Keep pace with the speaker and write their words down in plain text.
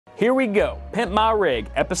Here we go, Pimp My Rig,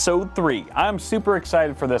 episode 3. I'm super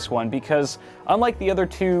excited for this one because unlike the other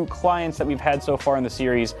two clients that we've had so far in the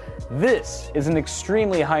series, this is an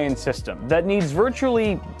extremely high-end system that needs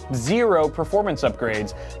virtually zero performance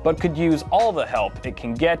upgrades, but could use all the help it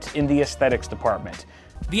can get in the aesthetics department.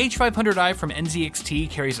 The H500i from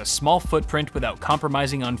NZXT carries a small footprint without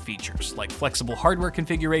compromising on features, like flexible hardware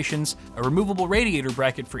configurations, a removable radiator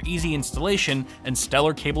bracket for easy installation, and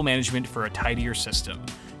stellar cable management for a tidier system.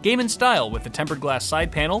 Game in style with a tempered glass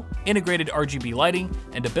side panel, integrated RGB lighting,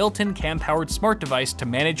 and a built-in cam-powered smart device to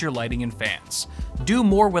manage your lighting and fans. Do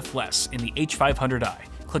more with less in the H500i.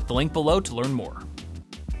 Click the link below to learn more.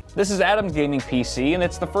 This is Adam's gaming PC, and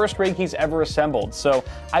it's the first rig he's ever assembled, so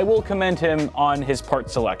I will commend him on his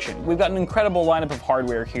part selection. We've got an incredible lineup of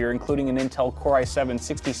hardware here, including an Intel Core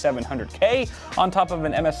i7-6700K, on top of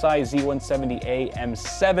an MSI Z170A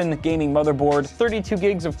M7 gaming motherboard, 32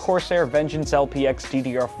 gigs of Corsair Vengeance LPX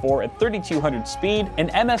DDR4 at 3200 speed, an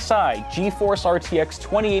MSI GeForce RTX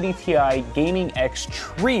 2080 Ti Gaming X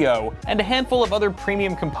Trio, and a handful of other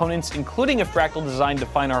premium components, including a fractal design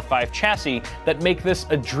Define R5 chassis that make this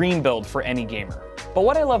a dream build for any gamer. But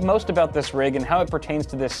what I love most about this rig and how it pertains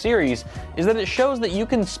to this series is that it shows that you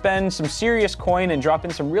can spend some serious coin and drop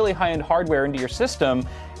in some really high-end hardware into your system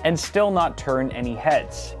and still not turn any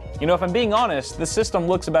heads. You know, if I'm being honest, this system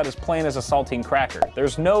looks about as plain as a saltine cracker.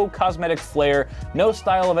 There's no cosmetic flair, no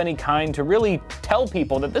style of any kind to really tell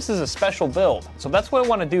people that this is a special build. So that's what I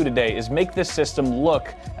want to do today, is make this system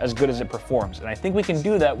look as good as it performs. And I think we can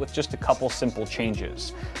do that with just a couple simple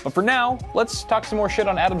changes. But for now, let's talk some more shit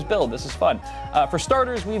on Adam's build. This is fun. For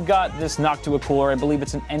starters, we've got this Noctua cooler. I believe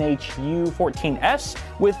it's an NHU14S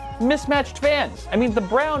with mismatched fans. I mean, the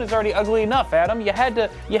brown is already ugly enough, Adam. You had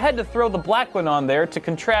to throw the black one on there to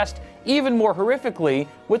contrast even more horrifically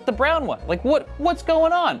with the brown one. Like, what's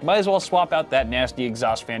going on? Might as well swap out that nasty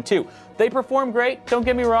exhaust fan too. They perform great, don't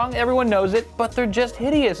get me wrong, everyone knows it, but they're just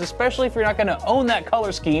hideous, especially if you're not gonna own that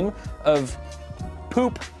color scheme of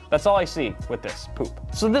poop. That's all I see with this, poop.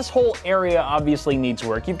 So this whole area obviously needs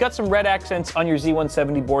work. You've got some red accents on your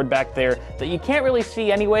Z170 board back there that you can't really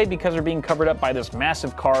see anyway because they're being covered up by this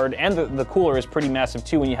massive card, and the cooler is pretty massive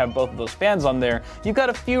too when you have both of those fans on there. You've got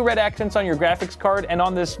a few red accents on your graphics card, and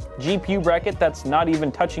on this GPU bracket that's not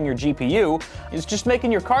even touching your GPU. It's just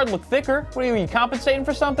making your card look thicker. What are you compensating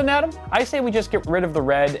for something, Adam? I say we just get rid of the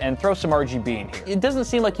red and throw some RGB in here. It doesn't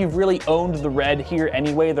seem like you've really owned the red here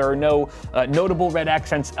anyway. There are no notable red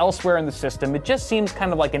accents elsewhere in the system. It just seems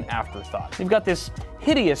kind of like an afterthought. You've got this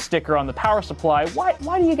hideous sticker on the power supply.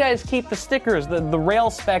 Why do you guys keep the stickers, the rail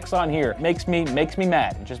specs on here? Makes me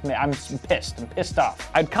mad. I'm pissed. I'm pissed off.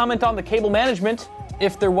 I'd comment on the cable management,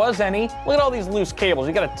 if there was any. Look at all these loose cables.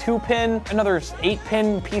 You got a 2-pin, another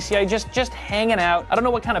 8-pin PCI just hanging out. I don't know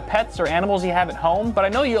what kind of pets or animals you have at home, but I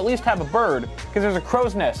know you at least have a bird, because there's a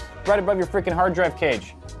crow's nest right above your freaking hard drive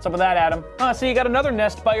cage. What's up with that, Adam? So you got another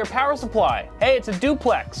nest by your power supply. Hey, it's a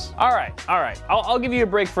duplex. All right. I'll give you a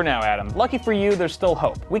break for now, Adam. Lucky for you, there's still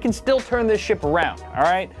hope. We can still turn this ship around, all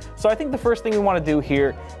right? So I think the first thing we want to do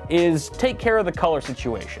here is take care of the color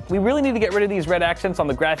situation. We really need to get rid of these red accents on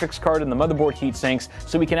the graphics card and the motherboard heat sinks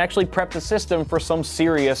so we can actually prep the system for some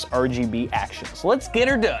serious RGB action. So let's get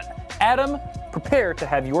her done. Adam, prepare to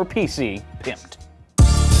have your PC pimped.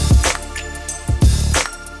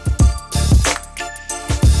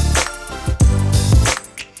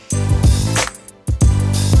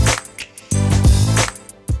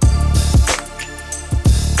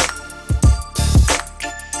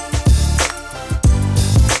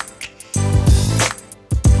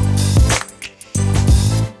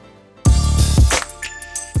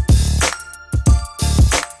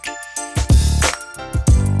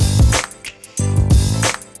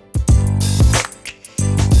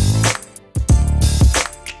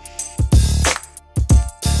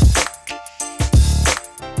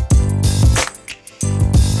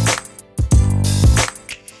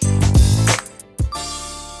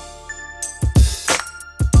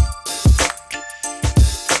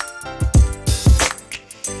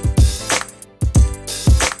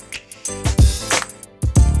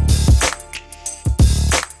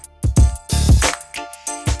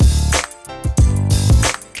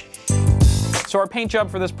 So our paint job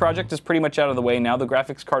for this project is pretty much out of the way now. The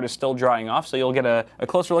graphics card is still drying off, so you'll get a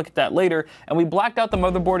closer look at that later. And we blacked out the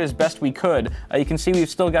motherboard as best we could. You can see we've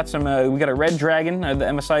still got some, we got a red dragon, the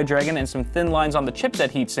MSI dragon, and some thin lines on the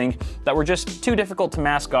chipset heatsink that were just too difficult to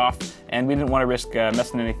mask off, and we didn't want to risk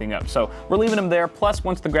messing anything up. So we're leaving them there, plus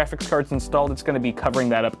once the graphics card's installed, it's going to be covering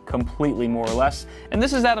that up completely, more or less. And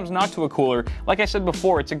this is Adam's Noctua cooler. Like I said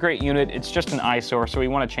before, it's a great unit. It's just an eyesore, so we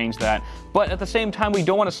want to change that. But at the same time, we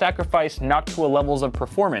don't want to sacrifice Noctua level levels of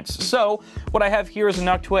performance. So what I have here is a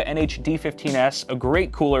Noctua NH-D15S, a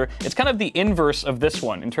great cooler. It's kind of the inverse of this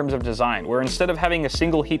one in terms of design, where instead of having a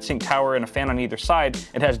single heatsink tower and a fan on either side,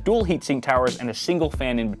 it has dual heatsink towers and a single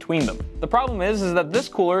fan in between them. The problem is that this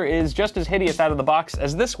cooler is just as hideous out of the box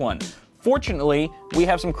as this one. Fortunately, we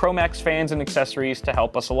have some Chromax fans and accessories to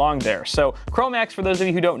help us along there. So Chromax, for those of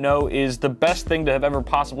you who don't know, is the best thing to have ever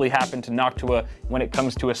possibly happened to Noctua when it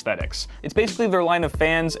comes to aesthetics. It's basically their line of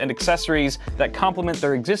fans and accessories that complement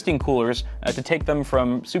their existing coolers to take them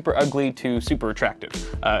from super ugly to super attractive,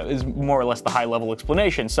 is more or less the high-level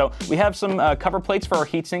explanation. So we have some cover plates for our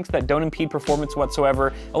heatsinks that don't impede performance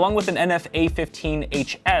whatsoever, along with an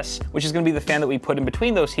NF-A15HS, which is going to be the fan that we put in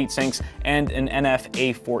between those heatsinks, and an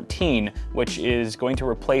NF-A14, which is going to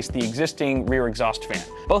replace the existing rear exhaust fan.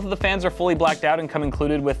 Both of the fans are fully blacked out and come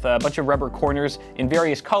included with a bunch of rubber corners in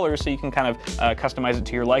various colors, so you can kind of customize it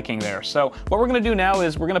to your liking there. So what we're going to do now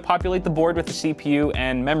is we're going to populate the board with the CPU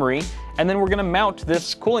and memory, and then we're going to mount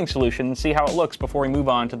this cooling solution and see how it looks before we move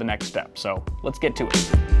on to the next step. So let's get to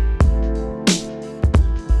it.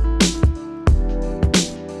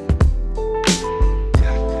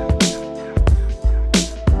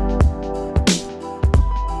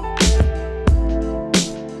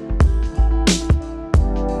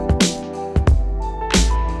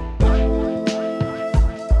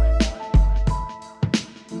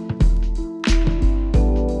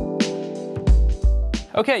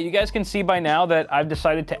 Okay, you guys can see by now that I've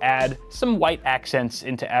decided to add some white accents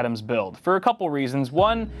into Adam's build for a couple reasons.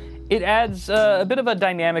 One, it adds a bit of a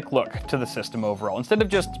dynamic look to the system overall. Instead of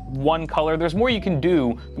just one color, there's more you can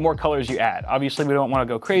do the more colors you add. Obviously, we don't want to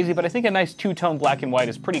go crazy, but I think a nice two-tone black and white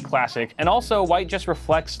is pretty classic. And also, white just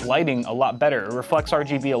reflects lighting a lot better. It reflects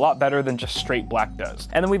RGB a lot better than just straight black does.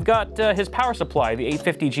 And then we've got his power supply, the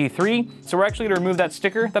 850G3. So we're actually going to remove that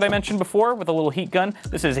sticker that I mentioned before with a little heat gun.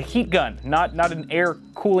 This is a heat gun, not an air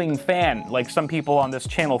cooling fan like some people on this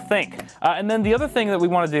channel think. And then the other thing that we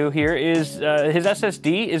want to do here is his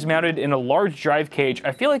SSD is mounted in a large drive cage.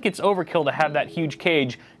 I feel like it's overkill to have that huge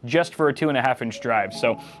cage just for a 2.5-inch drive.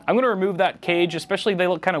 So I'm going to remove that cage, especially they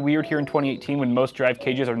look kind of weird here in 2018 when most drive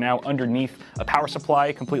cages are now underneath a power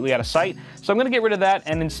supply completely out of sight. So I'm going to get rid of that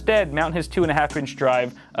and instead mount his 2.5-inch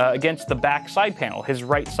drive against the back side panel, his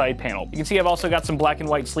right side panel. You can see I've also got some black and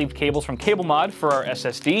white sleeved cables from CableMod for our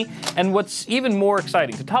SSD. And what's even more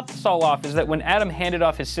exciting, to top this all off, is that when Adam handed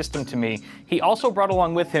off his system to me, he also brought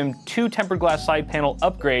along with him 2 tempered glass side panel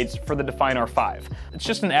upgrades for the Define R5. It's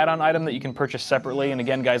just an add-on item that you can purchase separately, and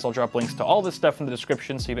again, guys, I'll drop links to all this stuff in the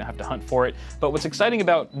description so you don't have to hunt for it. But what's exciting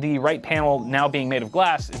about the right panel now being made of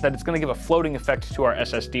glass is that it's going to give a floating effect to our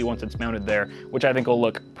SSD once it's mounted there, which I think will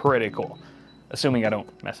look pretty cool, assuming I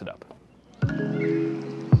don't mess it up.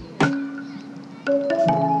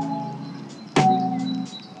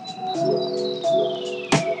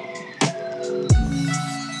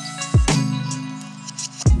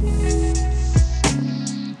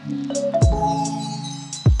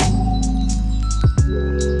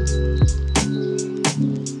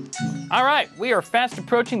 All right, we are fast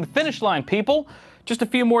approaching the finish line, people. Just a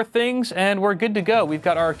few more things and we're good to go. We've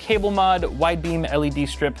got our CableMod wide beam LED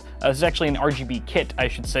strip. This is actually an RGB kit, I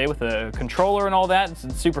should say, with a controller and all that.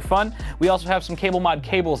 It's super fun. We also have some CableMod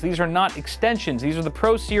cables. These are not extensions. These are the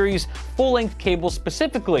Pro Series full-length cables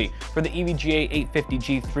specifically for the EVGA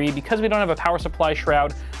 850G3. Because we don't have a power supply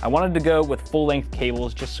shroud, I wanted to go with full-length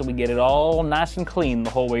cables just so we get it all nice and clean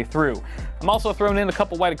the whole way through. I'm also throwing in a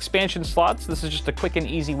couple white expansion slots. This is just a quick and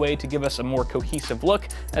easy way to give us a more cohesive look,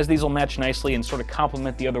 as these will match nicely and sort of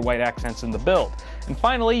complement the other white accents in the build. And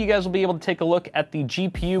finally, you guys will be able to take a look at the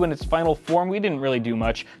GPU in its final form. We didn't really do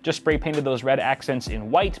much, just spray painted those red accents in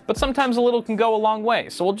white, but sometimes a little can go a long way.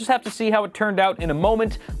 So we'll just have to see how it turned out in a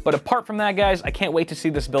moment. But apart from that, guys, I can't wait to see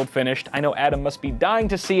this build finished. I know Adam must be dying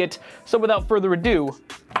to see it. So without further ado,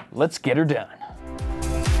 let's get her done.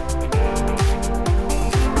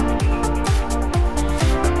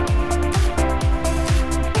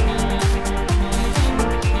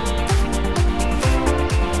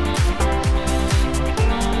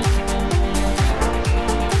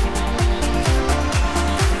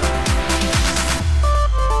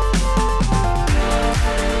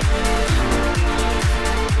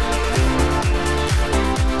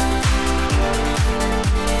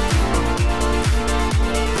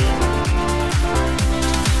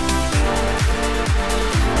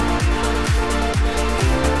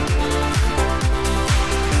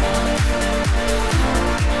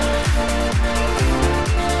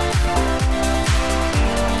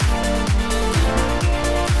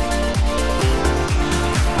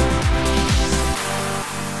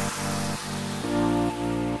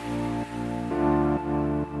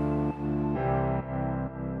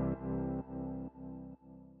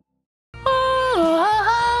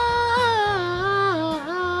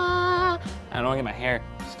 at my hair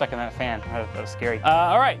stuck in that fan. That was scary.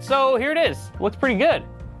 All right, so here it is. Looks pretty good.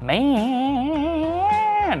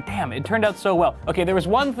 Man, damn, it turned out so well. Okay, there was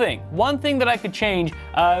one thing that I could change.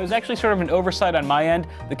 It was actually sort of an oversight on my end.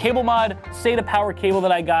 The cable mod SATA power cable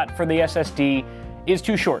that I got for the SSD is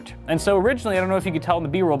too short. And so originally, I don't know if you could tell in the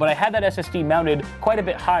B-roll, but I had that SSD mounted quite a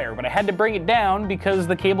bit higher, but I had to bring it down because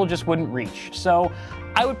the cable just wouldn't reach. So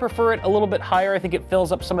I would prefer it a little bit higher. I think it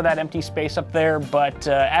fills up some of that empty space up there, but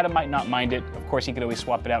Adam might not mind it. Of course, he could always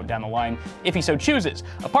swap it out down the line if he so chooses.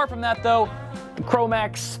 Apart from that though, the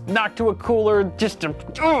Chromax knocked to a cooler, just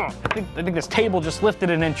I think this table just lifted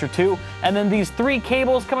an inch or two. And then these 3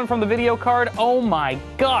 cables coming from the video card, oh my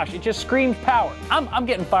gosh, it just screams power. I'm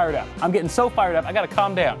getting fired up. I'm getting so fired up, I gotta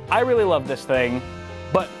calm down. I really love this thing,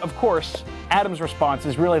 but of course, Adam's response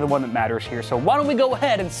is really the one that matters here. So why don't we go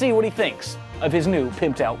ahead and see what he thinks of his new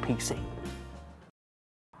pimped out PC.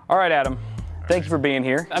 All right, Adam, thank you for being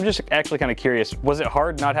here. I'm just actually kind of curious, was it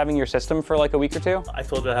hard not having your system for like a week or two? I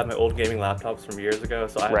told you I have my old gaming laptops from years ago,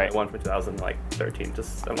 so I had my one from 2013.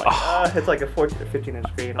 I'm like, it's like a 14 or 15 inch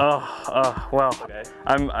screen. Well, okay.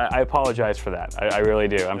 I apologize for that. I really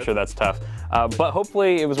do. I'm sure that's tough. But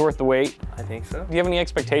hopefully it was worth the wait. I think so. Do you have any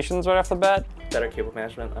expectations right off the bat? Better cable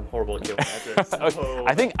management. I'm horrible at cable management. So.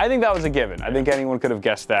 I think that was a given. I think anyone could have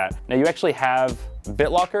guessed that. Now you actually have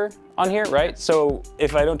BitLocker on here, right? So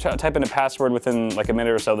if I don't type in a password within like a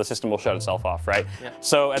minute or so, the system will shut itself off, right? Yeah.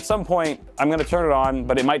 So at some point, I'm gonna turn it on,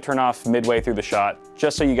 but it might turn off midway through the shot,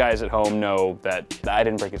 just so you guys at home know that I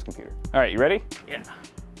didn't break his computer. All right, you ready? Yeah.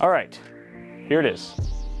 All right, here it is.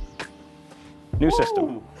 New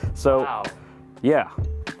system. So, wow. Yeah.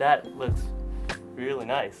 That looks really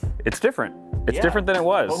nice. It's different. It's different than it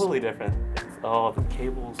was. Totally different. Oh, the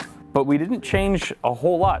cables. But we didn't change a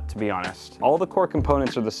whole lot, to be honest. All the core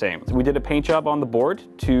components are the same. We did a paint job on the board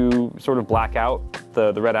to sort of black out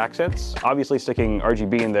the red accents. Obviously sticking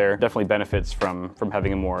RGB in there definitely benefits from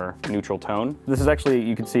having a more neutral tone. This is actually,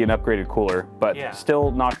 you can see, an upgraded cooler, but still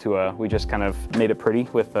Noctua. We just kind of made it pretty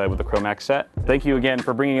with the Chromax set. Thank you again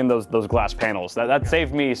for bringing in those glass panels. That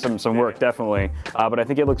saved me some work, definitely. But I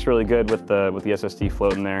think it looks really good with the SSD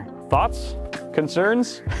floating there. Thoughts?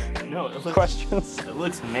 Concerns? No, it looks, questions? It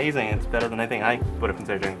looks amazing. It's better than anything I would have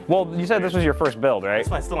considered doing. Well, you said this was your first build, right?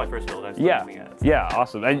 It's still my first build. Yeah,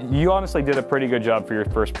 awesome. And you honestly did a pretty good job for your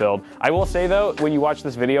first build. I will say though, when you watch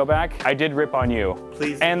this video back, I did rip on you.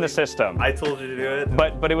 And the system. I told you to do it.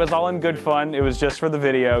 But it was all in good fun. It was just for the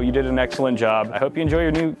video. You did an excellent job. I hope you enjoy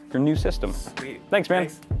your new system. Sweet. Thanks, man.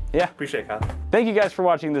 Thanks. Yeah. Appreciate it, Kyle. Thank you guys for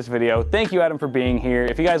watching this video. Thank you, Adam, for being here.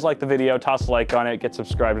 If you guys liked the video, toss a like on it, get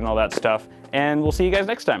subscribed and all that stuff. And we'll see you guys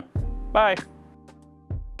next time. Bye.